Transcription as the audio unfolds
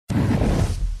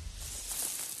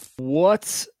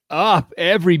What's up,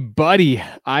 everybody?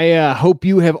 I hope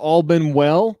you have all been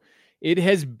well. It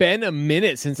has been a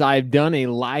minute since I've done a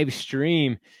live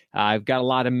stream. I've got a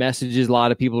lot of messages, a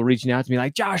lot of people reaching out to me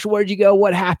like, Josh, where'd you go?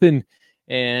 What happened?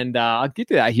 And I'll get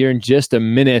to that here in just a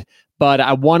minute. But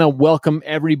I want to welcome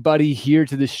everybody here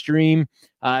to the stream.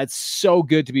 It's so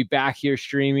good to be back here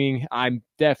streaming. I'm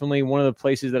definitely one of the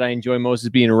places that I enjoy most is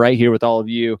being right here with all of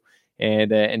you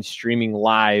and streaming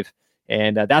live.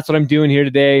 And that's what I'm doing here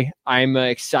today. I'm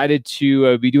excited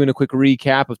to be doing a quick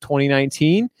recap of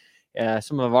 2019,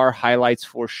 some of our highlights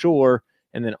for sure,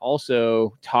 and then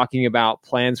also talking about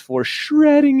plans for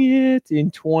shredding it in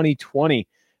 2020.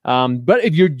 But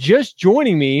if you're just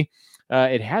joining me,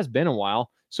 it has been a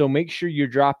while, so make sure you're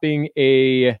dropping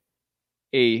a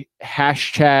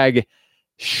hashtag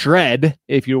shred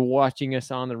if you're watching us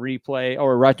on the replay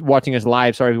or watching us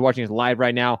live. Sorry, if you're watching us live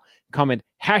right now, comment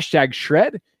hashtag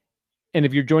shred. And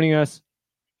if you're joining us,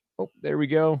 there we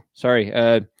go. Sorry,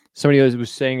 somebody was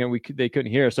saying that they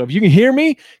couldn't hear us. So if you can hear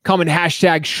me, comment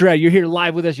hashtag shred. You're here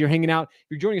live with us. You're hanging out. If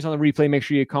you're joining us on the replay, make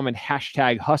sure you comment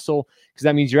hashtag hustle because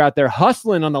that means you're out there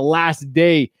hustling on the last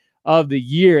day of the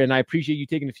year. And I appreciate you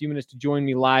taking a few minutes to join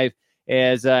me live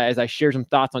as I share some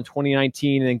thoughts on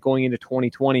 2019 and then going into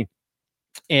 2020.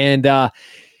 And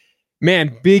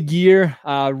man, big year.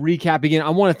 Recap again.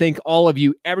 I want to thank all of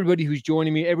you, everybody who's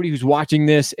joining me, everybody who's watching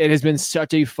this. It has been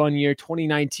such a fun year.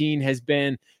 2019 has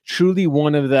been truly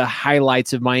one of the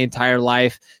highlights of my entire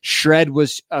life. Shred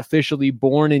was officially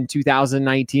born in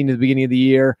 2019 at the beginning of the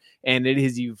year, and it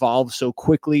has evolved so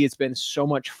quickly. It's been so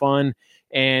much fun.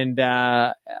 And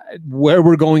where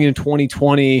we're going in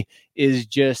 2020 is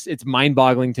just, it's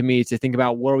mind-boggling to me to think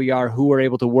about where we are, who we're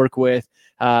able to work with,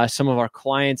 some of our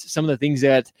clients, some of the things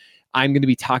that I'm going to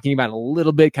be talking about a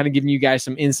little bit, kind of giving you guys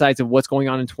some insights of what's going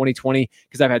on in 2020,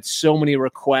 because I've had so many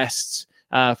requests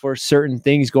for certain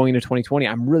things going into 2020.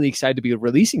 I'm really excited to be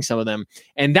releasing some of them.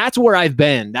 And that's where I've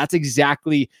been. That's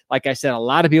exactly, like I said, a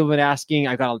lot of people have been asking.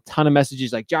 I've got a ton of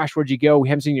messages like, Josh, where'd you go? We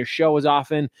haven't seen your show as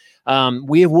often.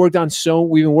 We've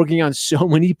been working on so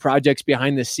many projects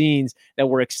behind the scenes that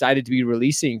we're excited to be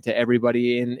releasing to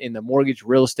everybody in the mortgage,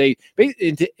 real estate.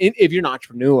 If you're an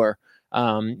entrepreneur,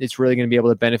 it's really going to be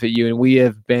able to benefit you. And we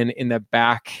have been in the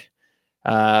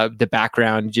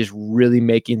background, just really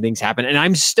making things happen. And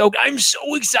I'm stoked. I'm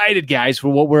so excited, guys, for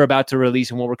what we're about to release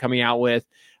and what we're coming out with.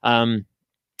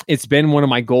 It's been one of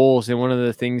my goals and one of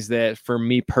the things that for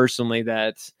me personally,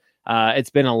 that it's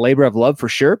been a labor of love for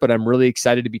sure, but I'm really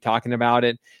excited to be talking about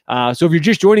it. So if you're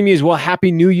just joining me as well,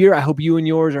 Happy New Year. I hope you and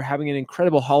yours are having an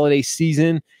incredible holiday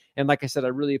season. And like I said, I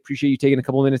really appreciate you taking a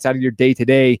couple of minutes out of your day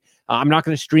today. I'm not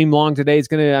going to stream long today.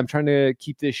 I'm trying to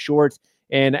keep this short,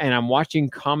 and I'm watching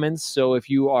comments. So if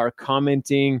you are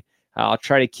commenting, I'll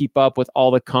try to keep up with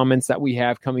all the comments that we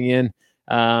have coming in.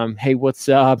 Hey, what's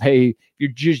up? Hey, if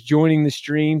you're just joining the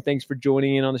stream, thanks for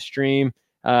joining in on the stream.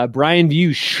 Brian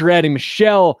View, shredding.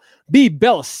 Michelle B.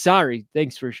 Belisari,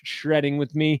 thanks for shredding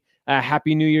with me.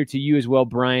 Happy New Year to you as well,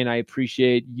 Brian. I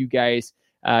appreciate you guys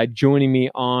joining me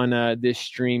on this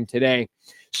stream today.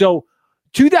 So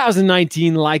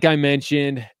 2019, like I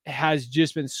mentioned, has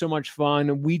just been so much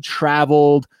fun. We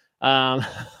traveled an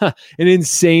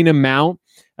insane amount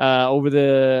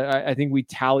I think we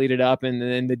tallied it up, and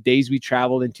then the days we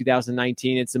traveled in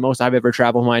 2019, it's the most I've ever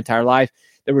traveled in my entire life.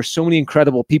 There were so many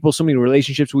incredible people, so many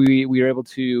relationships we were able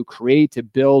to create, to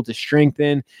build, to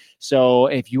strengthen. So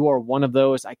if you are one of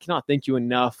those, I cannot thank you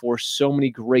enough for so many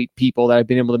great people that I've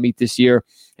been able to meet this year.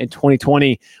 In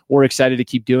 2020, we're excited to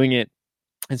keep doing it.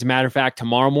 As a matter of fact,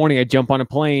 tomorrow morning, I jump on a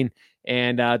plane,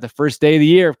 and the first day of the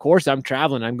year, of course, I'm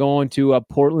traveling. I'm going to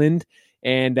Portland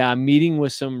and meeting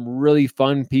with some really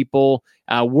fun people,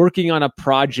 working on a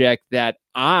project that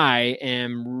I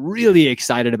am really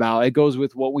excited about. It goes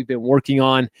with what we've been working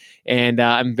on, and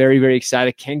I'm very, very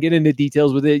excited. Can't get into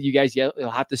details with it. You guys,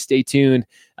 you'll have to stay tuned.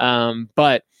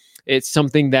 But it's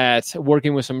something that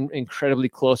working with some incredibly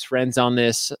close friends on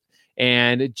this,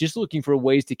 and just looking for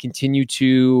ways to continue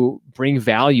to bring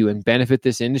value and benefit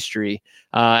this industry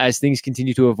as things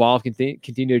continue to evolve,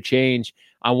 continue to change.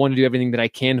 I want to do everything that I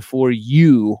can for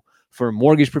you, for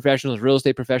mortgage professionals, real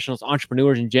estate professionals,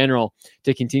 entrepreneurs in general,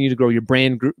 to continue to grow your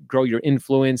brand, grow your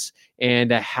influence, and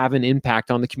have an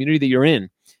impact on the community that you're in.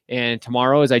 And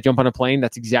tomorrow, as I jump on a plane,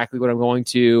 that's exactly what I'm going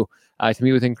to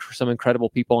meet with some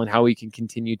incredible people and how we can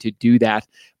continue to do that.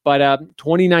 But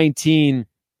 2019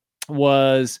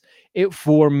 was it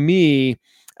for me.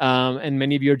 And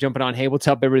many of you are jumping on. Hey, what's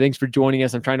up, everybody? Thanks for joining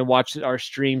us. I'm trying to watch our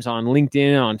streams on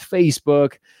LinkedIn, on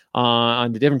Facebook,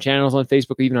 on the different channels on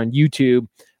Facebook, even on YouTube.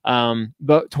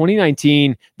 But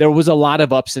 2019, there was a lot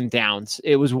of ups and downs.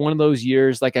 It was one of those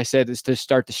years, like I said, is to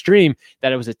start the stream,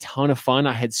 that it was a ton of fun.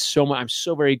 I had so much, I'm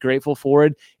so very grateful for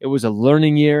it. It was a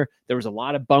learning year. There was a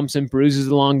lot of bumps and bruises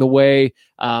along the way.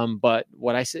 But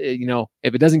what I say,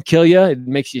 if it doesn't kill you, it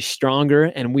makes you stronger.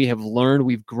 And we have learned,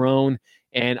 we've grown.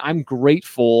 And I'm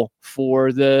grateful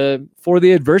for the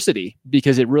adversity,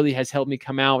 because it really has helped me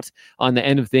come out on the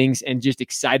end of things, and just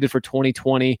excited for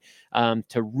 2020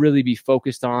 to really be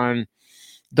focused on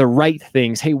the right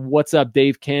things. Hey, what's up,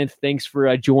 Dave Kent? Thanks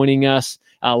for joining us.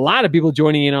 A lot of people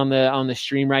joining in on the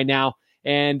stream right now.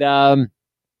 And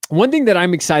one thing that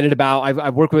I'm excited about,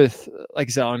 I've worked with, like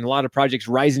I said, on a lot of projects,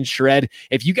 Rise and Shred.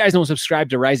 If you guys don't subscribe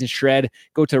to Rise and Shred,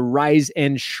 go to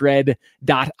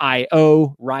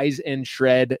riseandshred.io,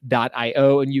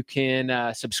 riseandshred.io, and you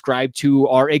can subscribe to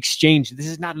our exchange. This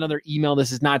is not another email.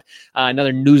 This is not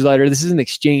another newsletter. This is an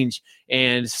exchange.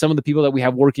 And some of the people that we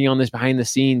have working on this behind the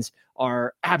scenes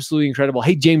are absolutely incredible.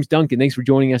 Hey, James Duncan, thanks for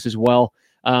joining us as well.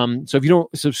 So if you don't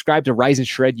subscribe to Rise and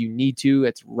Shred, you need to.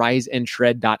 It's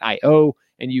riseandshred.io.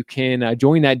 And you can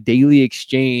join that daily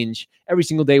exchange. Every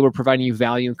single day, we're providing you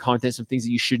value and content, some things that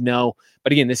you should know.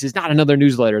 But again, this is not another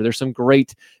newsletter. There's some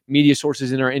great media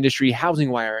sources in our industry,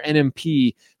 Housing Wire,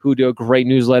 NMP, who do a great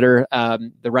newsletter.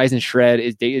 The Rise and Shred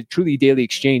is truly daily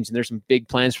exchange, and there's some big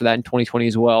plans for that in 2020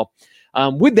 as well.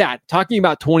 With that, talking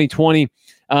about 2020,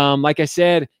 like I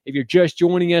said, if you're just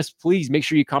joining us, please make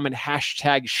sure you comment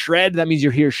 #shred. That means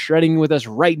you're here shredding with us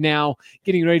right now,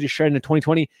 getting ready to shred into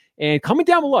 2020. And comment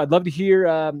down below. I'd love to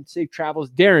hear safe travels.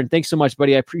 Darren, thanks so much,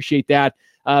 buddy. I appreciate that.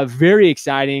 Very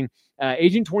exciting.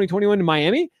 Agent 2021 in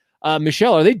Miami.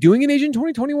 Michelle, are they doing an Agent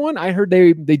 2021? I heard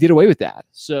they did away with that.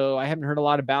 So I haven't heard a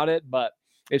lot about it, but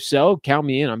if so, count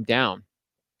me in. I'm down.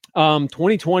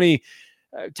 2020,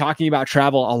 talking about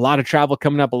travel, a lot of travel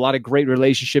coming up, a lot of great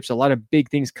relationships, a lot of big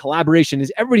things. Collaboration,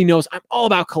 as everybody knows, I'm all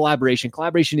about collaboration.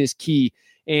 Collaboration is key.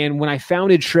 And when I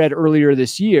founded Shred earlier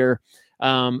this year,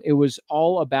 it was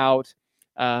all about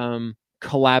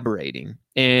collaborating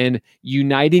and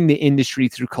uniting the industry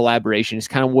through collaboration. Was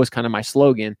kind of my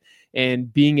slogan,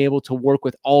 and being able to work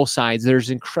with all sides.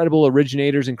 There's incredible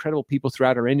originators, incredible people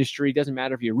throughout our industry. It doesn't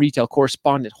matter if you're retail,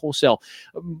 correspondent, wholesale,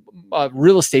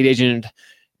 real estate agent.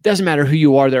 Doesn't matter who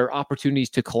you are, there are opportunities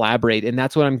to collaborate. And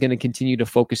that's what I'm going to continue to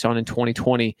focus on in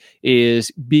 2020, is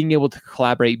being able to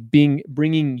collaborate,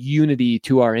 bringing unity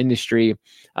to our industry.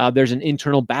 There's an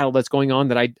internal battle that's going on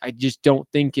that I just don't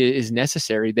think is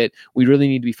necessary, that we really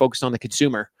need to be focused on the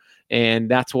consumer. And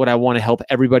that's what I want to help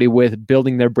everybody with,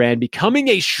 building their brand, becoming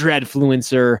a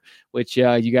Shredfluencer, which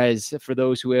you guys, for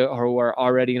those who are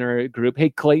already in our group,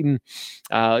 hey, Clayton,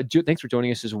 thanks for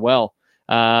joining us as well.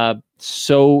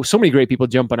 So many great people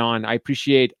jumping on. I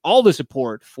appreciate all the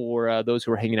support for those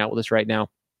who are hanging out with us right now.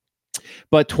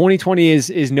 But 2020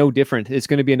 is no different. It's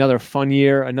going to be another fun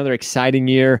year, another exciting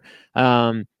year.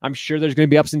 I'm sure there's going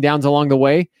to be ups and downs along the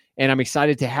way, and I'm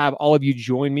excited to have all of you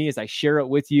join me as I share it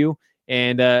with you.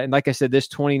 And like I said, this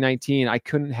 2019, I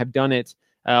couldn't have done it.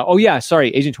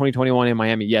 Agent 2021 in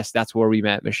Miami. Yes, that's where we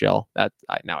met, Michelle.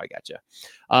 Now I got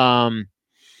you.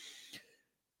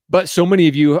 But so many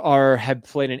of you have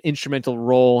played an instrumental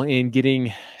role in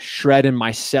getting Shred and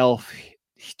myself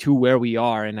to where we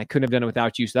are, and I couldn't have done it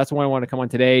without you. So that's why I want to come on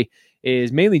today,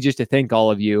 is mainly just to thank all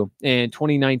of you. And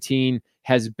 2019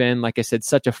 has been, like I said,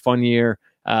 such a fun year.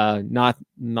 Not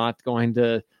going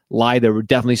to lie, there were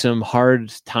definitely some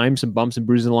hard times, some bumps and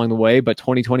bruises along the way, but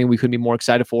 2020 we couldn't be more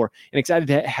excited for, and excited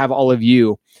to have all of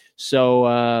you.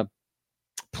 So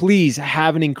please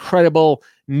have an incredible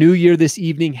new year this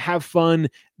evening. Have fun,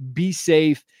 be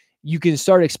safe. You can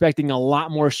start expecting a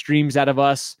lot more streams out of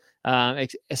us,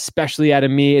 especially out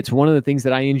of me. It's one of the things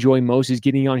that I enjoy most, is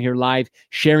getting on here live,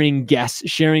 sharing guests,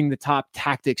 sharing the top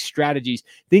tactics, strategies,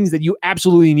 things that you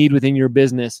absolutely need within your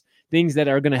business, things that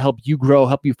are going to help you grow,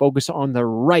 help you focus on the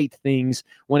right things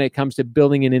when it comes to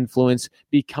building an influence,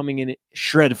 becoming a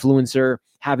Shredfluencer,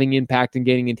 having impact and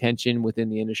gaining attention within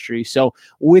the industry. So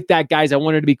with that, guys, I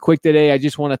wanted to be quick today. I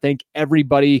just want to thank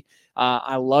everybody.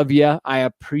 I love you. I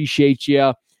appreciate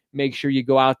you. Make sure you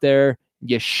go out there,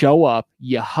 you show up,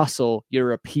 you hustle, you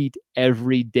repeat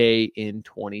every day in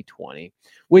 2020.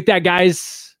 With that,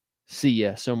 guys, see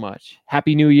you so much.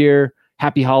 Happy New Year.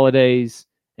 Happy holidays.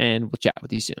 And we'll chat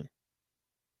with you soon.